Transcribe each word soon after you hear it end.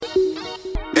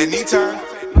Anytime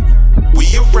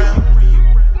we around,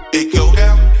 it go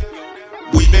down.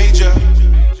 We major.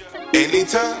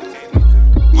 Anytime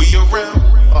we around,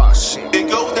 Oh shit. it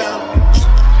go down.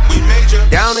 We major.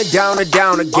 Down and down and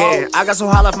down again. I got so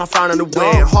high left my frown in the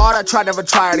wind. Hard, I tried, never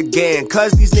try it again.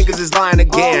 Cause these niggas is lying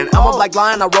again. I'm up like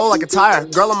lion, I roll like a tire.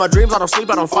 Girl in my dreams, I don't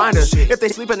sleep, I don't find her. If they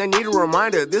sleep and they need a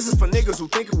reminder, this is for niggas who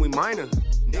think we minor.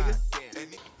 Niggas.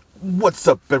 What's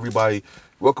up, everybody?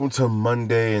 Welcome to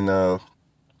Monday, and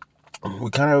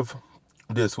we kind of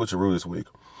did a switcheroo this week.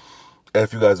 And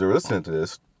if you guys are listening to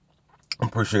this, I'm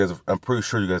pretty sure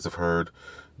you guys have heard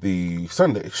the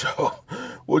Sunday show,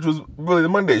 which was really the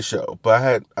Monday show.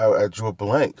 But I drew a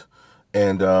blank,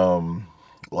 and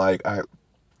I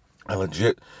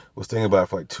legit was thinking about it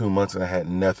for like 2 months, and I had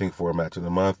nothing for a match of the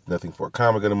month, nothing for a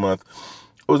comic of the month.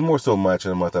 It was more so match of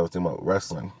the month. I was thinking about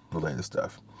wrestling related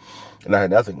stuff, and I had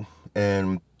nothing.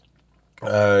 And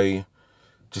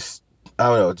I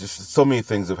don't know, just so many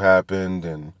things have happened,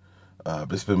 and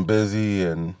just been busy,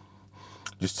 and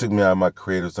just took me out of my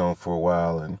creative zone for a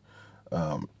while. And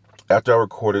after I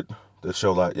recorded the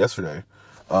show yesterday,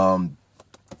 I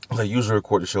usually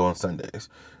record the show on Sundays.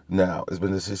 Now it's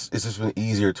just been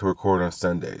easier to record on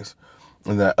Sundays,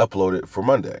 and then I upload it for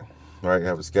Monday. Right, you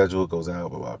have a schedule, it goes out,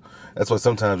 blah, blah. That's why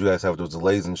sometimes you guys have those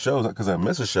delays in shows, not because I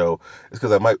miss a show, it's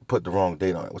because I might put the wrong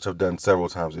date on it, which I've done several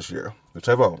times this year, which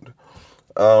I've owned.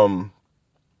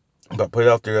 But I put it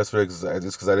out there yesterday because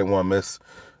I didn't want to miss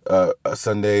a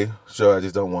Sunday show. I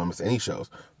just don't want to miss any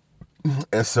shows.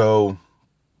 And so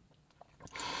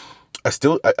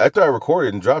after I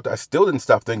recorded and dropped it, I still didn't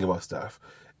stop thinking about stuff.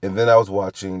 And then I was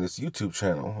watching this YouTube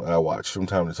channel that I watch from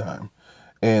time to time.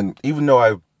 And even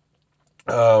though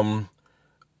the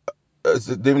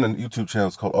name of the YouTube channel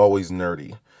is called Always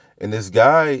Nerdy, and this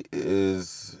guy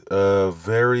is you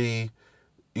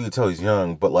can tell he's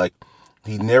young, but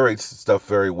he narrates stuff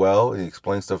very well, and he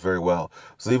explains stuff very well.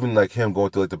 So even him going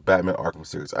through the Batman Arkham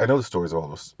series, I know the stories of all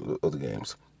those of the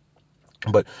games,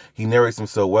 but he narrates them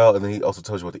so well, and then he also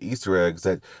tells you about the Easter eggs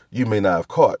that you may not have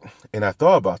caught. And I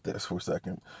thought about this for a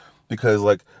second, because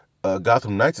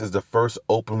Gotham Knights is the first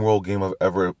open world game I've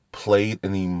ever played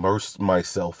and immersed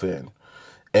myself in,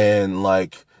 and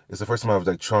it's the first time I've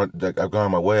I've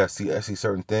gone my way. I see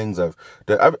certain things I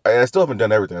still haven't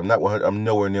done everything. I'm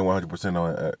nowhere near 100%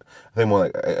 on it. I think more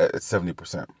at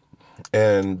 70%.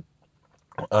 And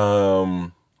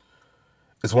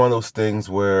it's one of those things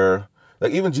where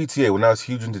even GTA, when I was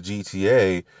huge into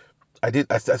GTA, I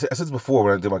said this before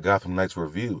when I did my Gotham Knights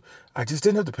review, I just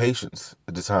didn't have the patience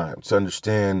at the time to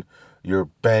understand your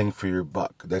bang for your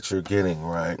buck that you're getting,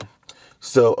 right?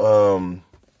 So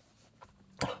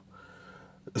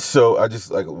I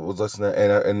just was listening,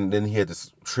 and then he had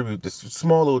this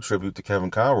small little tribute to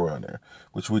Kevin Conroy on there,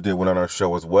 which we did one on our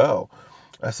show as well.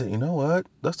 I said, you know what?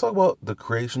 Let's talk about the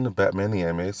creation of Batman the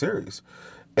Animated Series.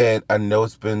 And I know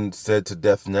it's been said to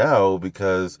death now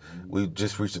because we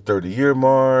just reached the 30-year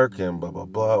mark and blah blah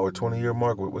blah, or 20-year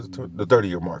mark. What was it? The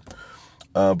 30-year mark.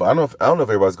 But I don't know if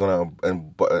everybody's gonna.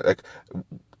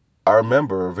 I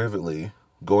remember vividly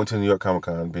going to New York Comic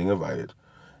Con, being invited,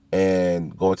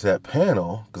 and going to that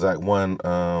panel because I won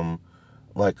a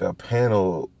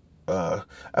panel. I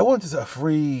won just a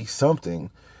free something,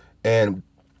 and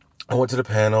I went to the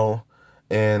panel.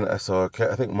 And I saw,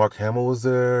 I think Mark Hamill was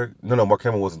there. No, Mark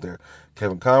Hamill wasn't there.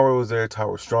 Kevin Conroy was there.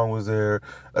 Tyler Strong was there.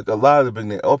 A lot of the big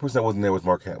names. The only person that wasn't there was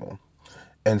Mark Hamill.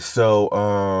 And so,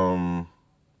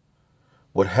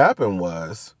 what happened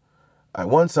was, I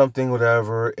won something,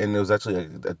 whatever, and it was actually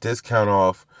a discount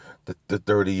off the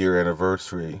 30-year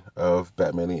anniversary of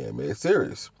Batman the Animated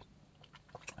Series.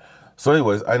 So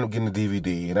anyways, I ended up getting the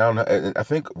DVD, and I don't know, and I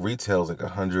think retail's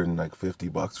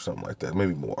 $150 or something like that,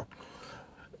 maybe more.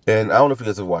 And I don't know if you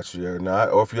guys have watched it or not,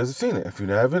 or if you guys have seen it. If you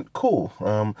haven't, cool.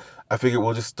 I figured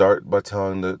we'll just start by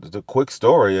telling the quick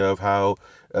story of how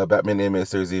Batman the Animated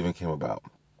Series even came about.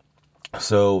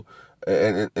 So,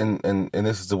 and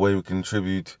this is the way we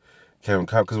contribute Kevin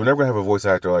Conroy, because we're never gonna have a voice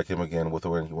actor like him again with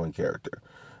only one character.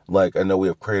 I know we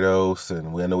have Kratos,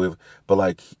 and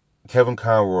but Kevin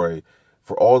Conroy,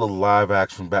 for all the live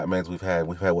action Batmans we've had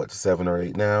what, 7 or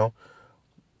 8 now.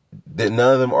 That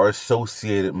none of them are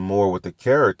associated more with the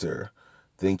character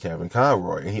than Kevin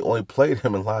Conroy, and he only played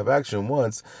him in live action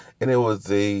once, and it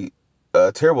was a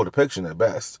terrible depiction at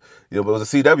best. But it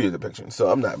was a CW depiction,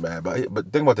 so I'm not mad about it.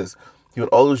 But think about this: he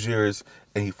went all those years,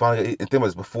 and he finally. And think about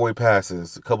this: before he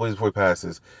passes, a couple of years before he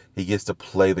passes, he gets to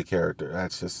play the character.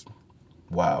 That's just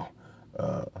wow.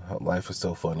 Life is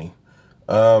so funny.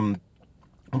 But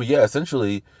yeah,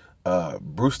 essentially.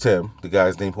 Bruce Timm, the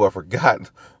guy's name who I forgot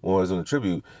when I was doing the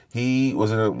tribute, he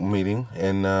was in a meeting,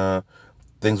 and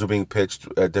things were being pitched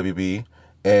at WB,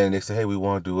 and they said, hey, we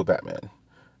want to do a Batman.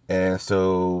 And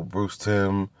so Bruce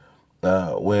Timm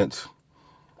went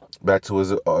back to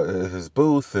his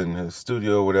booth and his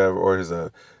studio or whatever, or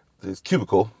his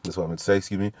cubicle, that's what I meant to say,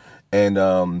 excuse me,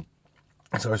 and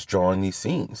starts drawing these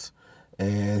scenes.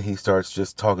 And he starts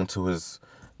just talking to his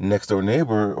next door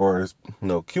neighbor or his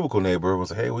cubicle neighbor,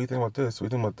 was like, hey, what do you think about this? What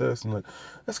do you think about this? And I'm like,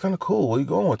 that's kind of cool. Where are you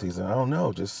going with these? And I don't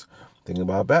know, just thinking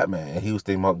about Batman. And he was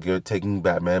thinking about taking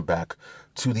Batman back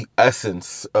to the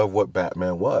essence of what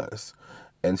Batman was.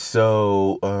 And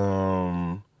so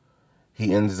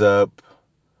he ends up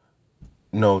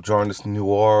drawing this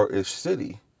noir-ish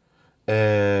city.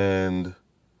 And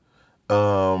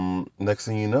next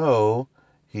thing you know,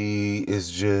 he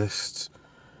is just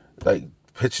like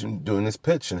doing this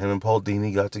pitch, and him and Paul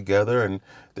Dini got together, and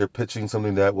they're pitching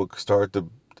something that would start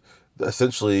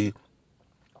essentially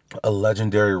a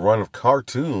legendary run of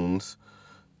cartoons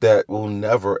that will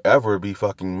never ever be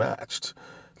fucking matched.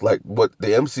 Like what the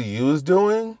MCU is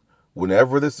doing,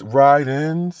 whenever this ride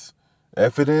ends,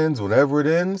 if it ends, whenever it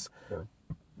ends,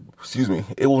 excuse me,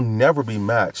 it will never be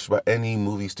matched by any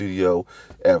movie studio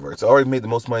ever. It's already made the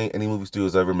most money any movie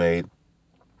studio's ever made.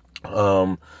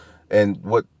 And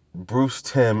what Bruce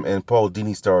Timm and Paul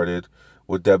Dini started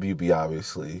with WB,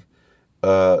 obviously,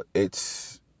 it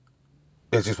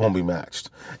just won't be matched.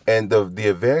 And the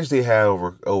advantage they had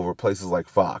over places like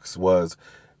Fox was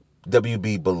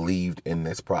WB believed in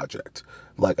this project.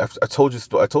 Like I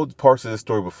told parts of this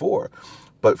story before,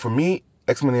 but for me,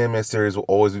 X-Men animated series will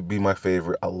always be my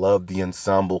favorite. I love the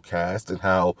ensemble cast and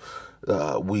how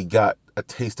we got a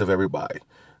taste of everybody.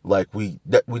 Like we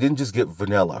didn't just get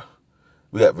vanilla.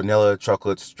 We got vanilla,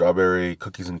 chocolate, strawberry,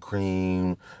 cookies and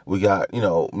cream. We got,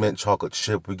 mint chocolate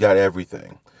chip. We got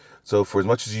everything. So for as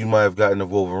much as you might have gotten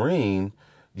of Wolverine,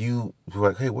 you were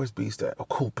like, hey, where's Beast at? Oh,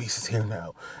 cool, Beast is here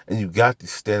now. And you got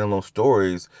these standalone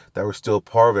stories that were still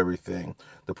part of everything.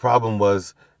 The problem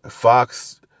was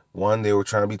Fox, one, they were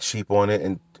trying to be cheap on it,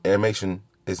 and animation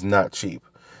is not cheap.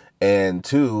 And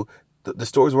two, the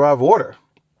stories were out of order,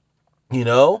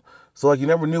 So, like, you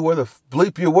never knew where the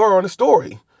bleep you were on the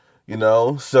story,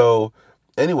 So,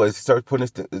 anyways, he started putting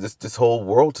this whole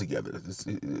world together.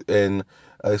 And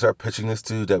they started pitching this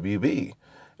to WB.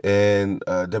 And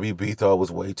WB thought it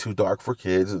was way too dark for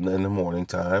kids in the morning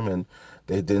time. And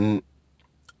they didn't.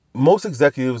 Most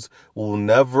executives will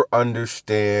never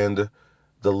understand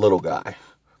the little guy.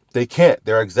 They can't.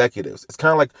 They're executives. It's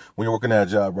kind of like when you're working at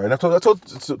a job, right? And I told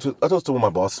to one of my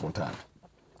bosses one time.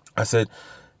 I said,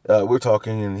 we were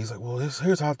talking, and he's like, well,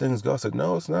 here's how things go. I said,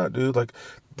 no, it's not, dude. Like,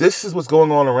 this is what's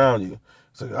going on around you.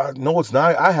 He's like, no, it's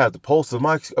not. I have the pulse of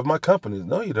my company.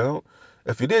 No, you don't.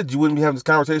 If you did, you wouldn't be having this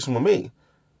conversation with me.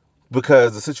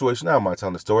 Because the situation now, I'm not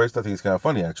telling the story. I think it's kind of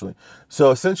funny, actually.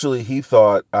 So essentially, he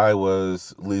thought I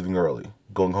was leaving early,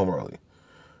 going home early.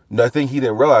 The thing he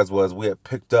didn't realize was we had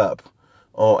picked up.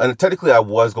 And technically, I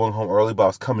was going home early, but I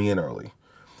was coming in early.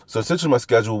 So essentially, my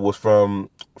schedule was from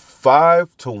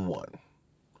 5 to 1.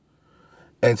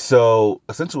 And so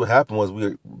essentially what happened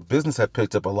was business had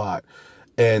picked up a lot.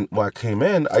 And when I came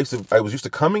in, I was used to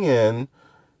coming in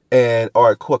and, all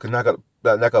right, cool, I can knock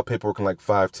out paperwork in like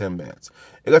 5-10 minutes.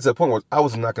 It got to the point where I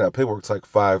was knocking out paperwork to like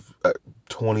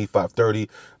 5:20, 5:30,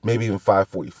 maybe even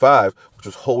 5:45, which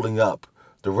was holding up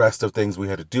the rest of things we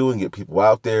had to do and get people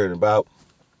out there and about.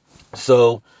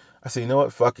 So I said, you know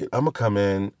what, fuck it. I'm going to come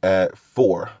in at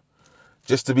 4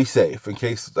 just to be safe in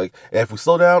case, and if we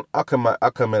slow down, I'll come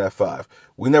in at 5.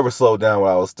 We never slowed down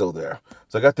while I was still there.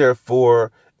 So I got there at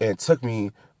 4, and it took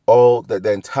me all that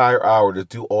entire hour to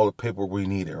do all the paperwork we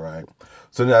needed, right?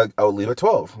 So now I would leave at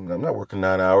 12. I'm not working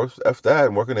 9 hours. After that,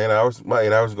 I'm working 8 hours. My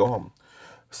 8 hours to go home.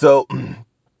 So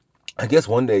I guess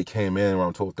one day came in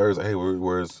around 12:30. Like, hey,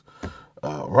 where's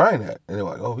Ryan at? And they're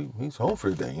like, oh, he's home for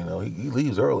the day. He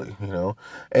leaves early.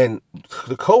 And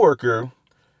the coworker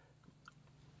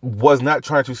was not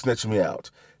trying to snitch me out.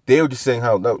 They were just saying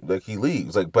how he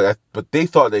leaves. But they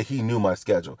thought that he knew my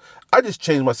schedule. I just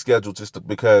changed my schedule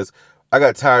because I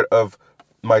got tired of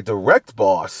my direct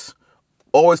boss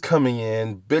always coming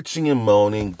in, bitching and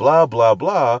moaning, blah, blah,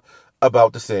 blah,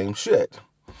 about the same shit.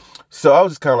 So I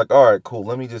was just kind of like, all right, cool,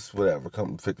 let me just, whatever,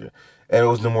 come figure. And it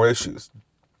was no more issues.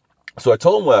 So I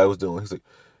told him what I was doing. He's like,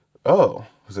 oh.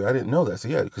 He's like, I didn't know that. So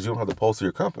yeah, because you don't have the pulse of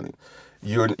your company.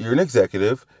 You're an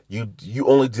executive. You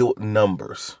only deal with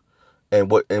numbers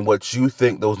and what you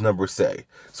think those numbers say.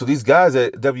 So these guys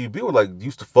at WB were like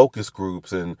used to focus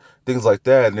groups and things like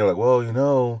that. And they're like,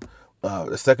 well,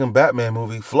 the second Batman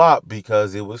movie flopped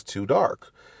because it was too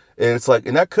dark. And it's like,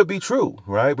 and that could be true,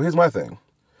 right? But here's my thing.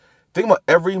 Think about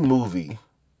every movie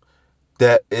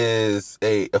that is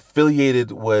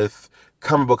affiliated with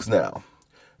Comic books now.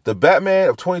 The Batman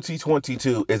of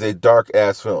 2022 is a dark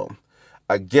ass film.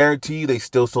 I guarantee you they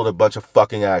still sold a bunch of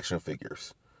fucking action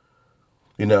figures.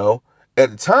 You know,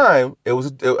 at the time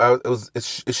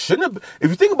it shouldn't have. If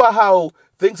you think about how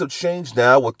things have changed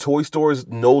now with toy stores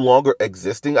no longer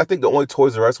existing, I think the only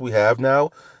Toys R Us we have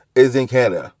now is in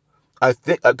Canada. I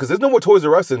think because there's no more Toys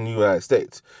R Us in the United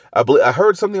States. I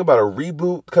heard something about a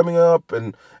reboot coming up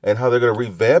and how they're gonna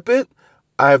revamp it.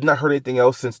 I have not heard anything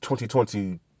else since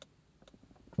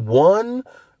 2021,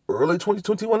 early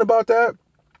 2021 about that.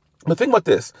 But think about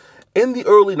this: in the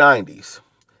early 90s,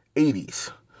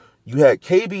 80s. You had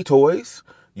KB Toys.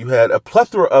 You had a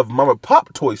plethora of mom and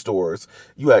pop toy stores.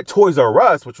 You had Toys R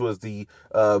Us, which was the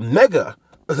mecca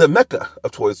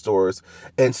of toy stores.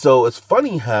 And so it's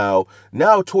funny how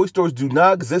now toy stores do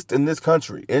not exist in this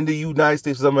country, in the United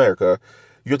States of America.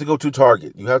 You have to go to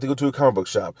Target. You have to go to a comic book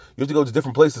shop. You have to go to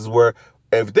different places where,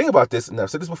 and if you think about this, and I've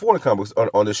said this before in the comic books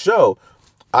on this show,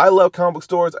 I love comic book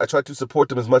stores. I try to support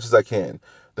them as much as I can.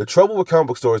 The trouble with comic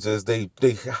book stores is they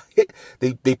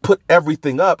put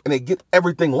everything up and they get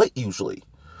everything late usually.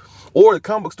 Or the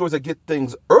comic book stores that get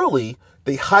things early,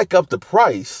 they hike up the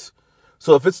price.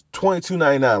 So if it's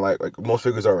 $22.99, like most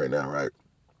figures are right now, right?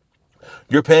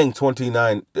 You're paying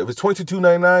 $29. If it's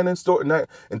 $22.99 in store in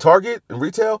Target in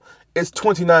retail, it's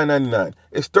 $29.99.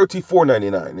 It's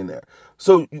 $34.99 in there.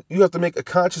 So you have to make a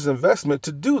conscious investment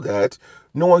to do that,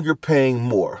 knowing you're paying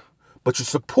more, but you're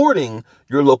supporting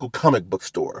your local comic book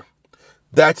store.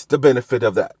 That's the benefit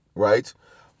of that, right?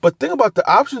 But think about the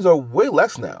options are way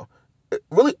less now.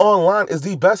 Really, online is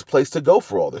the best place to go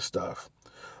for all this stuff.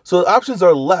 So the options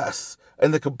are less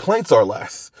and the complaints are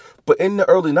less. But in the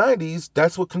early 90s,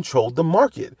 that's what controlled the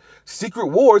market. Secret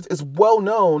Wars is well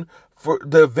known for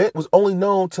the event was only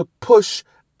known to push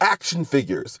action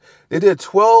figures. They did a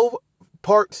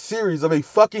 12-part series of a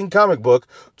fucking comic book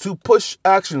to push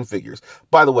action figures.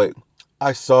 By the way,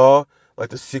 I saw like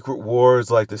the Secret Wars,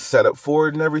 like the setup for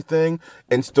it and everything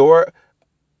in store.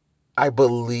 I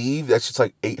believe that's just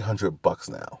like $800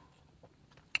 now.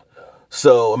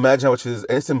 So imagine how much it is,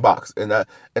 and it's in box, and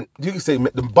you can say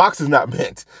the box is not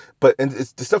mint, but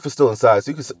the stuff is still inside,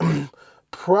 so you can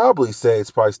probably say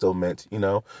it's probably still mint, you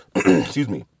know. Excuse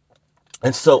me.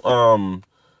 And so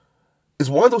it's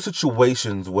one of those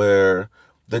situations where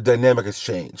the dynamic has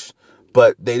changed,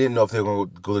 but they didn't know if they were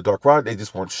going to go the dark route. They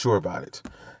just weren't sure about it,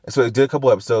 and so they did a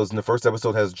couple episodes. And the first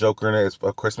episode has Joker in it. It's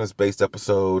a Christmas-based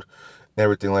episode and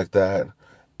everything like that,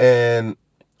 and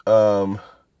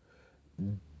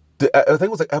I think it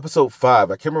was like episode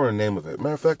 5. I can't remember the name of it.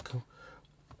 Matter of fact,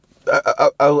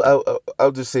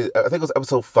 I'll just say I think it was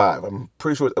episode 5. I'm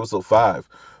pretty sure it's episode 5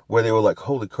 where they were like,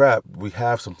 "Holy crap, we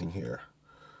have something here.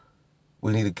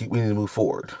 We need to move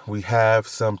forward. We have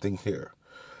something here."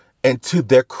 And to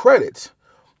their credit,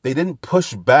 they didn't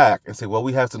push back and say, "Well,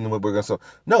 we have something we're gonna sell."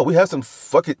 No, we have some.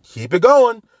 Fuck it, keep it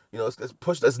going. You know,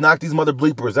 let's knock these mother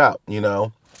bleepers out. You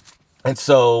know, and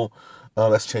so.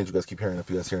 That's change. You guys keep hearing.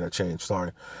 If you guys hearing that change,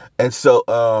 sorry. And so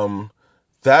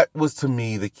that was to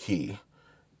me the key.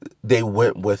 They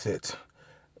went with it.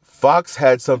 Fox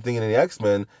had something in the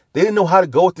X-Men. They didn't know how to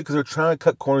go with it because they're trying to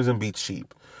cut corners and be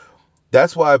cheap.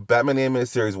 That's why Batman the Animated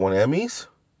Series won Emmys.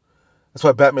 That's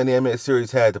why Batman the Animated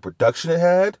Series had the production it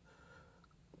had.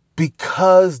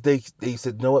 Because they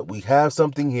said, "You know what? We have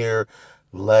something here.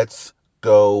 Let's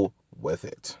go with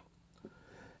it."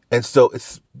 And so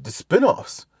it's the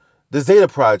spinoffs. The Zeta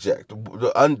Project,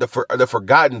 the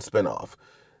Forgotten spinoff,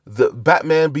 the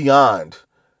Batman Beyond,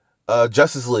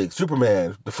 Justice League,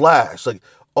 Superman, The Flash, like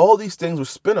all these things were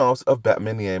spinoffs of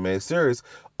Batman the Animated Series,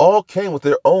 all came with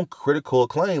their own critical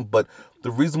acclaim, but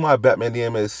the reason why Batman the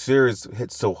Animated Series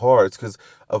hit so hard is because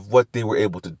of what they were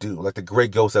able to do, like the Grey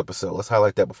Ghost episode. Let's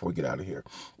highlight that before we get out of here.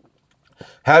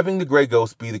 Having the Grey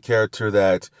Ghost be the character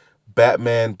that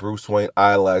Batman Bruce Wayne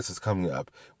idolizes coming up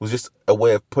was just a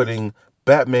way of putting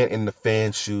Batman in the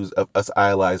fan shoes of us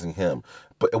idolizing him.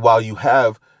 But while you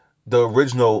have the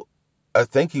original, I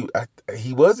think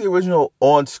he was the original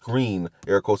on screen,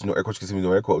 air quotes, no air quotes, you can see me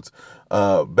doing air quotes,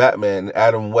 Batman,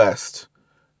 Adam West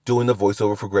doing the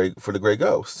voiceover for the Grey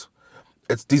Ghost.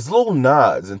 It's these little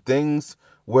nods and things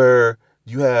where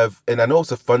you have, and I know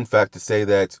it's a fun fact to say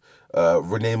that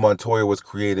Renee Montoya was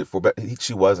created for, but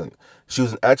she wasn't. She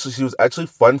was actually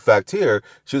fun fact here.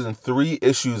 She was in 3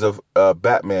 issues of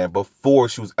Batman before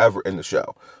she was ever in the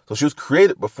show. So she was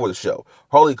created before the show.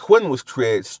 Harley Quinn was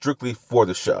created strictly for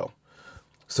the show.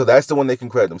 So that's the one they can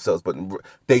credit themselves. But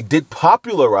they did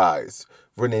popularize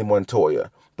Renee Montoya,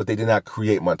 but they did not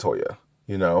create Montoya.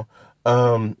 You know,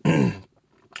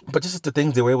 but just the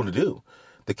things they were able to do.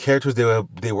 the characters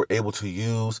they were able to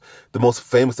use. The most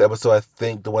famous episode, I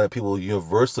think, the one that people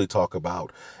universally talk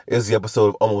about, is the episode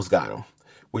of Almost Got Him,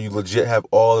 where you legit have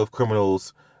all of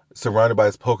criminals surrounded by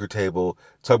his poker table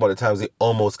talking about the times they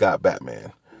almost got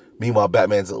Batman. Meanwhile,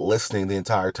 Batman's listening the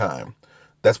entire time.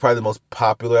 That's probably the most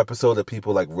popular episode that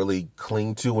people like really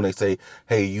cling to when they say,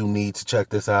 "Hey, you need to check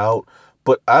this out."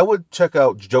 But I would check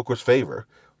out Joker's Favor,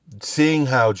 seeing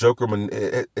how Joker, and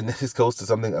this goes to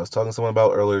something I was talking to someone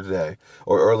about earlier today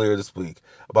or earlier this week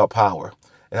about power,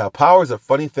 and how power is a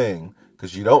funny thing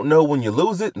because you don't know when you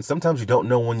lose it, and sometimes you don't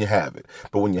know when you have it.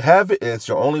 But when you have it and it's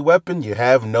your only weapon, you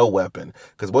have no weapon,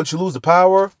 because once you lose the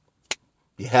power,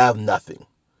 you have nothing.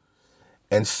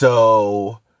 And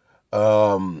so,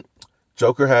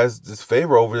 Joker has this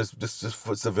favor over this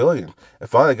civilian, and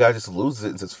finally the guy just loses it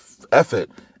and says "F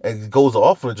it," and goes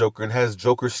off on the Joker and has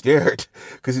Joker scared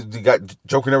because he got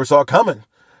Joker never saw it coming.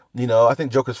 I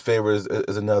think Joker's Favor is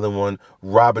another one.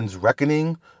 Robin's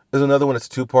Reckoning is another one. It's a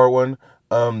two-part one.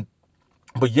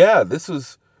 But yeah, this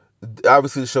was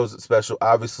obviously the show's special.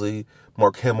 Obviously,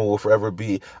 Mark Hamill will forever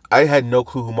be. I had no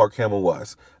clue who Mark Hamill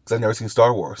was because I'd never seen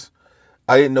Star Wars.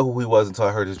 I didn't know who he was until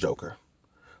I heard his Joker.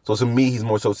 So to me, he's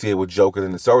more associated with Joker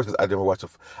than the Star Wars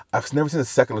because I've never seen a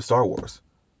second of Star Wars.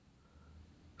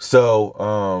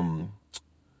 So,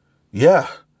 yeah,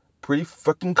 pretty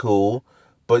fucking cool.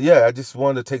 But yeah, I just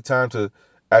wanted to take time to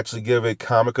actually give a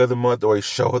comic of the month or a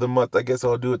show of the month. I guess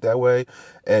I'll do it that way,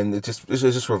 and it's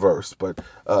just reversed. But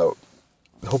hope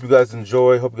you guys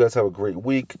enjoy. Hope you guys have a great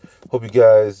week. Hope you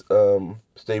guys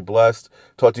stay blessed.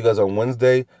 Talk to you guys on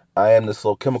Wednesday. I am the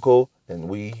Slow Chemical, and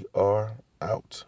we are out.